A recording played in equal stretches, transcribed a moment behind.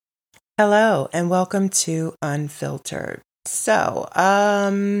Hello and welcome to Unfiltered.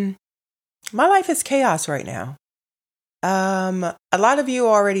 My life is chaos right now. A lot of you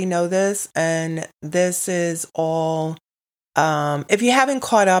already know this, and this is all, if you haven't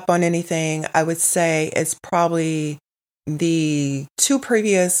caught up on anything, I would say it's probably the two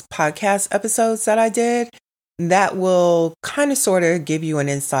previous podcast episodes that I did that will kind of sort of give you an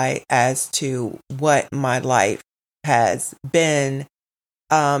insight as to what my life has been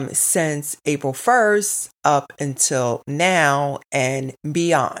since April 1st up until now and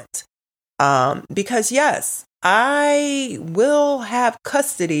beyond. Because yes, I will have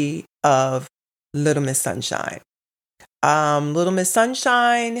custody of Little Miss Sunshine. Little Miss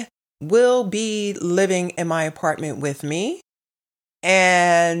Sunshine will be living in my apartment with me.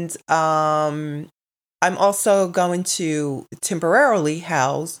 And I'm also going to temporarily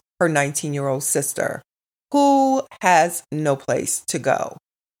house her 19-year-old sister, who has no place to go.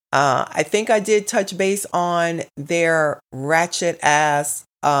 I think I did touch base on their ratchet ass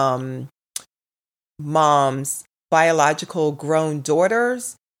moms, biological grown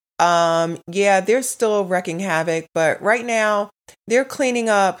daughters. They're still wreaking havoc, but right now they're cleaning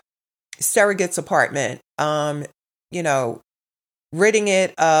up Surrogate's apartment, ridding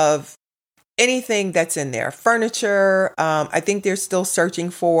it of anything that's in there. Furniture. I think they're still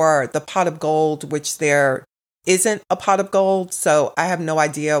searching for the pot of gold, which there isn't a pot of gold. So I have no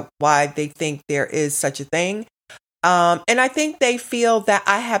idea why they think there is such a thing. And I think they feel that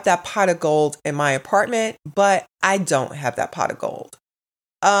I have that pot of gold in my apartment, but I don't have that pot of gold.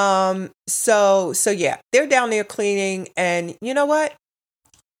 So yeah, they're down there cleaning, and you know what?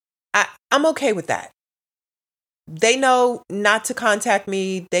 I'm okay with that. They know not to contact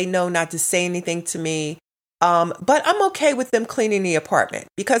me. They know not to say anything to me. But I'm okay with them cleaning the apartment,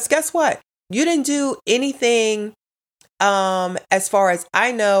 because guess what? You didn't do anything, as far as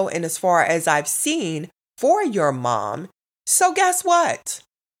I know, and as far as I've seen, for your mom. So guess what?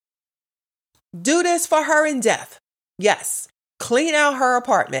 Do this for her in death. Yes. Clean out her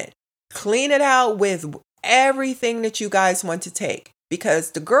apartment. Clean it out with everything that you guys want to take,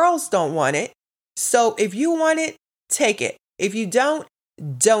 because the girls don't want it. So if you want it, take it. If you don't,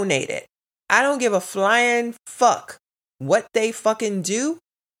 donate it. I don't give a flying fuck what they fucking do,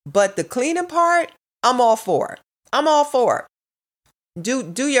 but the cleaning part, I'm all for. I'm all for.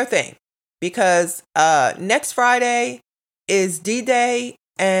 Do your thing, because next Friday is D-Day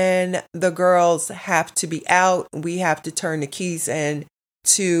and the girls have to be out. We have to turn the keys in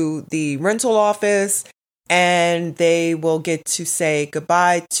to the rental office, and they will get to say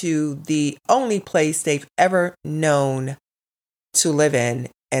goodbye to the only place they've ever known to live in,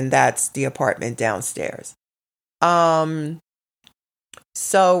 and that's the apartment downstairs.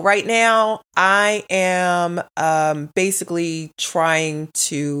 So right now I am basically trying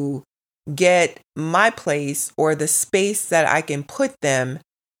to get my place, or the space that I can put them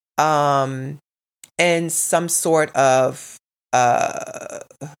in some sort of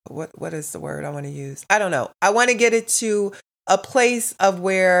what is the word I want to use? I don't know. I want to get it to a place of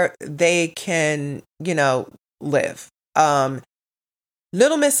where they can, live.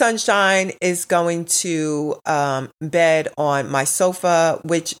 Little Miss Sunshine is going to bed on my sofa,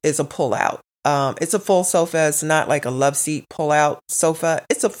 which is a pull-out. It's a full sofa. It's not like a love seat pull-out sofa.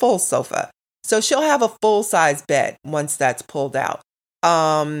 It's a full sofa. So she'll have a full-size bed once that's pulled out.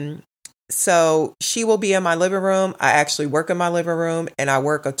 So she will be in my living room. I actually work in my living room, and I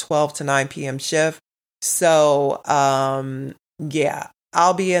work a 12 to 9 p.m. shift. So, I'll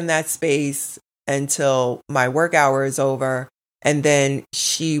be in that space until my work hour is over, and then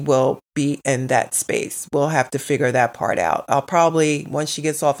she will be in that space. We'll have to figure that part out. I'll probably, once she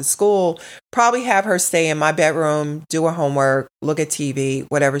gets off of school, probably have her stay in my bedroom, do her homework, look at TV,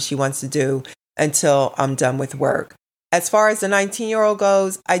 whatever she wants to do until I'm done with work. As far as the 19-year-old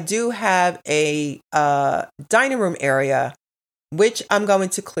goes, I do have a dining room area, which I'm going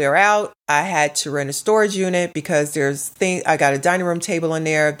to clear out. I had to rent a storage unit because I got a dining room table in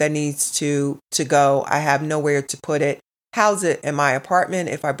there that needs to go. I have nowhere to put it, house it in my apartment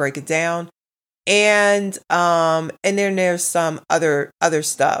if I break it down. And then there's some other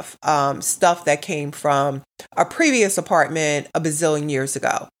stuff that came from a previous apartment a bazillion years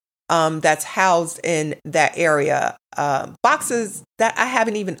ago. That's housed in that area. Boxes that I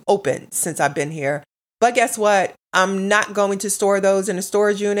haven't even opened since I've been here. But guess what? I'm not going to store those in a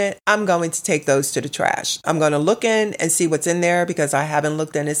storage unit. I'm going to take those to the trash. I'm going to look in and see what's in there, because I haven't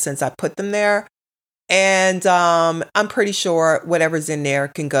looked in it since I put them there. And I'm pretty sure whatever's in there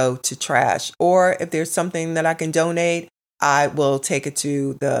can go to trash. Or if there's something that I can donate, I will take it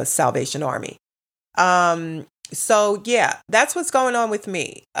to the Salvation Army. So yeah, that's what's going on with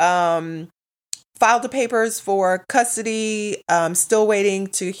me. Filed the papers for custody. Still waiting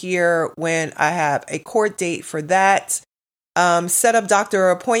to hear when I have a court date for that. Set up doctor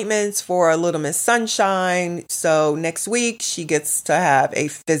appointments for Little Miss Sunshine. So next week she gets to have a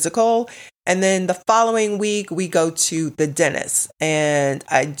physical. And then the following week we go to the dentist. And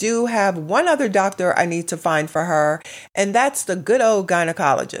I do have one other doctor I need to find for her. And that's the good old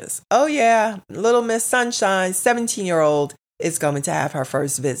gynecologist. Oh yeah, Little Miss Sunshine, 17-year-old, is going to have her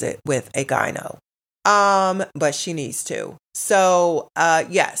first visit with a gyno. But she needs to. So,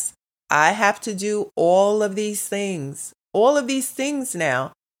 yes, I have to do all of these things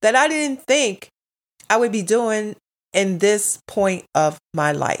now that I didn't think I would be doing in this point of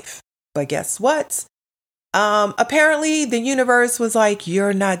my life. But guess what? Apparently the universe was like,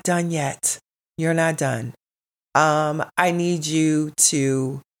 you're not done yet. You're not done. I need you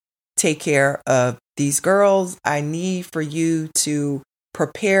to take care of these girls. I need for you to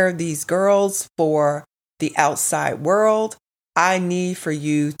prepare these girls for the outside world. I need for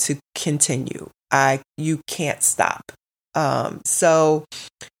you to continue. You can't stop. So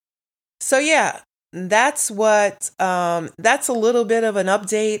yeah, that's what, that's a little bit of an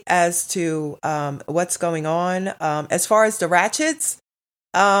update as to, what's going on. As far as the ratchets,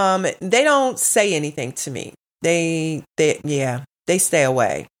 they don't say anything to me. They stay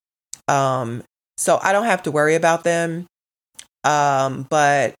away. So I don't have to worry about them.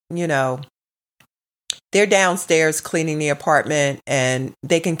 But they're downstairs cleaning the apartment and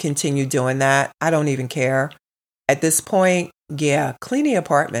they can continue doing that. I don't even care. At this point, yeah, clean the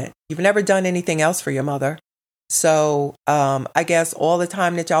apartment. You've never done anything else for your mother. So I guess all the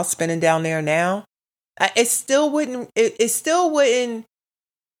time that y'all spending down there now, it still wouldn't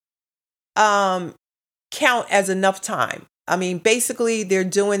count as enough time. I mean, basically they're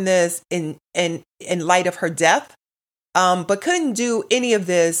doing this in light of her death, but couldn't do any of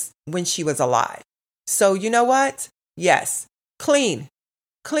this when she was alive. So you know what? Yes, clean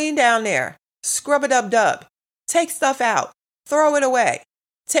down there, scrub it up, dub. Take stuff out, throw it away,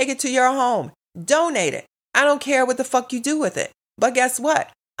 take it to your home, donate it. I don't care what the fuck you do with it. But guess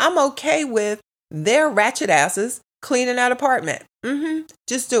what? I'm okay with their ratchet asses cleaning that apartment.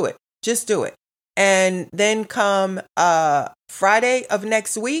 Just do it. And then come Friday of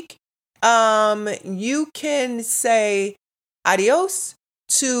next week, you can say adios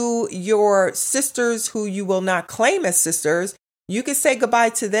to your sisters who you will not claim as sisters. You can say goodbye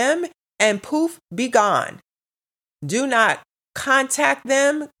to them and poof, be gone. Do not contact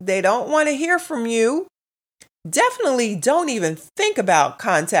them. They don't want to hear from you. Definitely don't even think about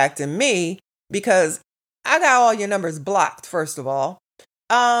contacting me because I got all your numbers blocked, first of all.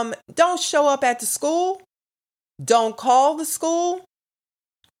 Don't show up at the school. Don't call the school.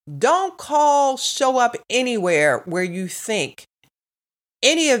 Don't show up anywhere where you think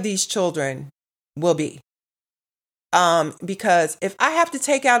any of these children will be. Because if I have to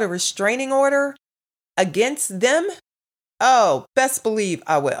take out a restraining order against them, oh, best believe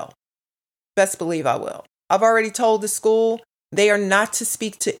I will. I've already told the school they are not to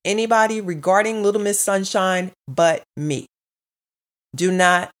speak to anybody regarding Little Miss Sunshine but me. Do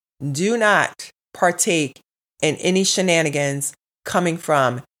not partake in any shenanigans coming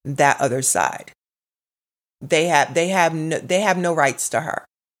from that other side. They have no rights to her.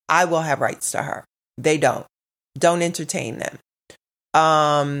 I will have rights to her. They don't. Don't entertain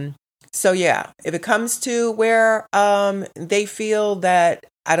them. So yeah, if it comes to where they feel that,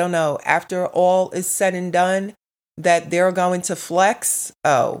 I don't know, after all is said and done, that they're going to flex,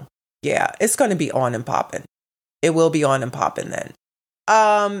 oh yeah, it's going to be on and popping. It will be on and popping then.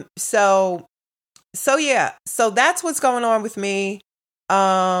 So yeah, so that's what's going on with me.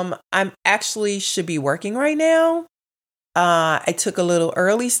 I'm actually should be working right now. I took a little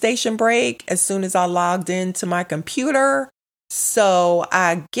early station break as soon as I logged into my computer. So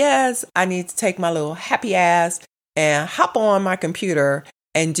I guess I need to take my little happy ass and hop on my computer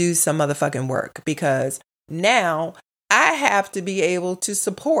and do some motherfucking work because now I have to be able to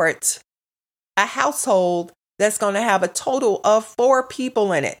support a household that's going to have a total of 4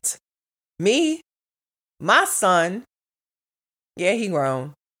 people in it. Me, my son, yeah, he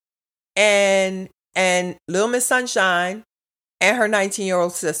grown, and Little Miss Sunshine and her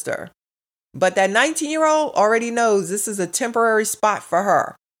 19-year-old sister. But that 19-year-old already knows this is a temporary spot for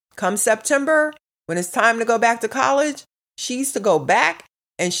her. Come September, when it's time to go back to college, she's to go back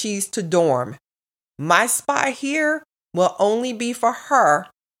and she's to dorm. My spot here will only be for her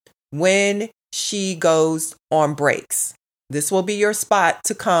when she goes on breaks. This will be your spot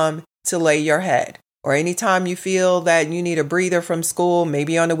to come to lay your head. or anytime you feel that you need a breather from school,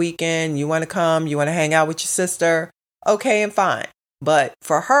 maybe on the weekend, you want to come, you want to hang out with your sister, okay and fine. But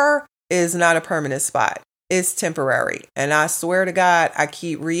for her, it is not a permanent spot. It's temporary. And I swear to God, I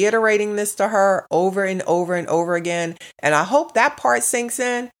keep reiterating this to her over and over and over again. And I hope that part sinks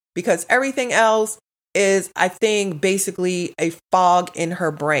in, because everything else is, I think, basically a fog in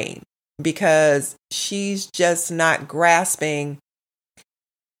her brain, because she's just not grasping.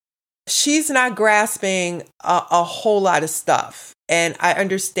 She's not grasping a whole lot of stuff. And I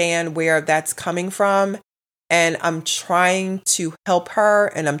understand where that's coming from. And I'm trying to help her,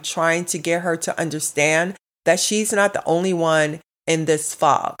 and I'm trying to get her to understand that she's not the only one in this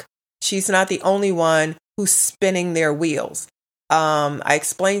fog. She's not the only one who's spinning their wheels. I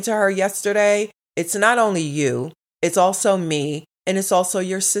explained to her yesterday, it's not only you, it's also me, and it's also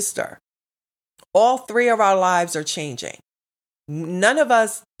your sister. All three of our lives are changing. None of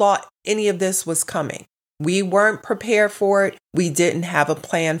us thought any of this was coming. We weren't prepared for it. We didn't have a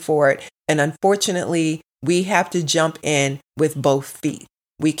plan for it. And unfortunately, we have to jump in with both feet.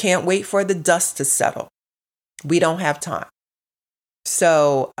 We can't wait for the dust to settle. We don't have time.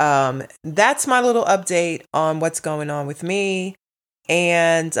 So that's my little update on what's going on with me.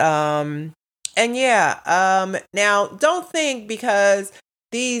 And yeah, now don't think because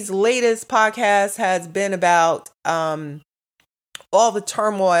these latest podcasts has been about all the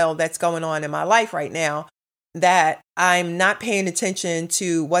turmoil that's going on in my life right now, that I'm not paying attention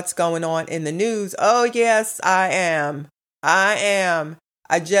to what's going on in the news. Oh, yes, I am.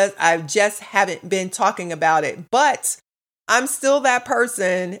 I just haven't been talking about it, but I'm still that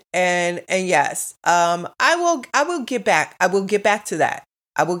person. And yes, I will get back. I will get back to that.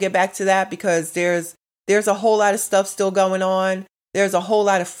 I will get back to that because there's a whole lot of stuff still going on. There's a whole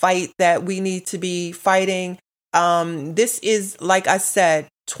lot of fight that we need to be fighting. This is, like I said,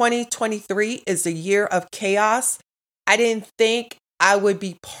 2023 is a year of chaos. I didn't think I would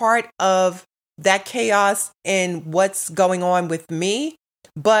be part of that chaos and what's going on with me,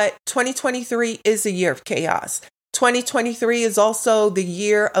 but 2023 is a year of chaos. 2023 is also the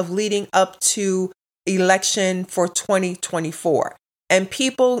year of leading up to election for 2024. And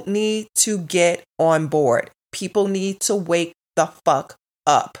people need to get on board. People need to wake the fuck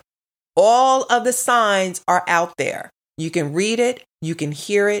up. All of the signs are out there. You can read it, you can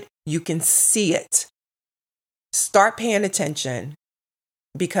hear it, you can see it. Start paying attention,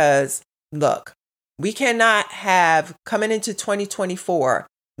 because look, we cannot have, coming into 2024,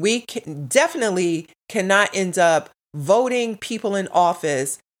 definitely cannot end up voting people in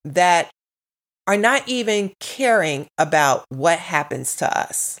office that are not even caring about what happens to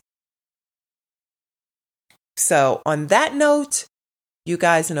us. So on that note, you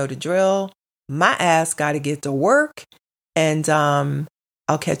guys know the drill. My ass got to get to work, and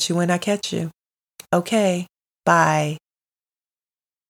I'll catch you when I catch you. Okay, bye.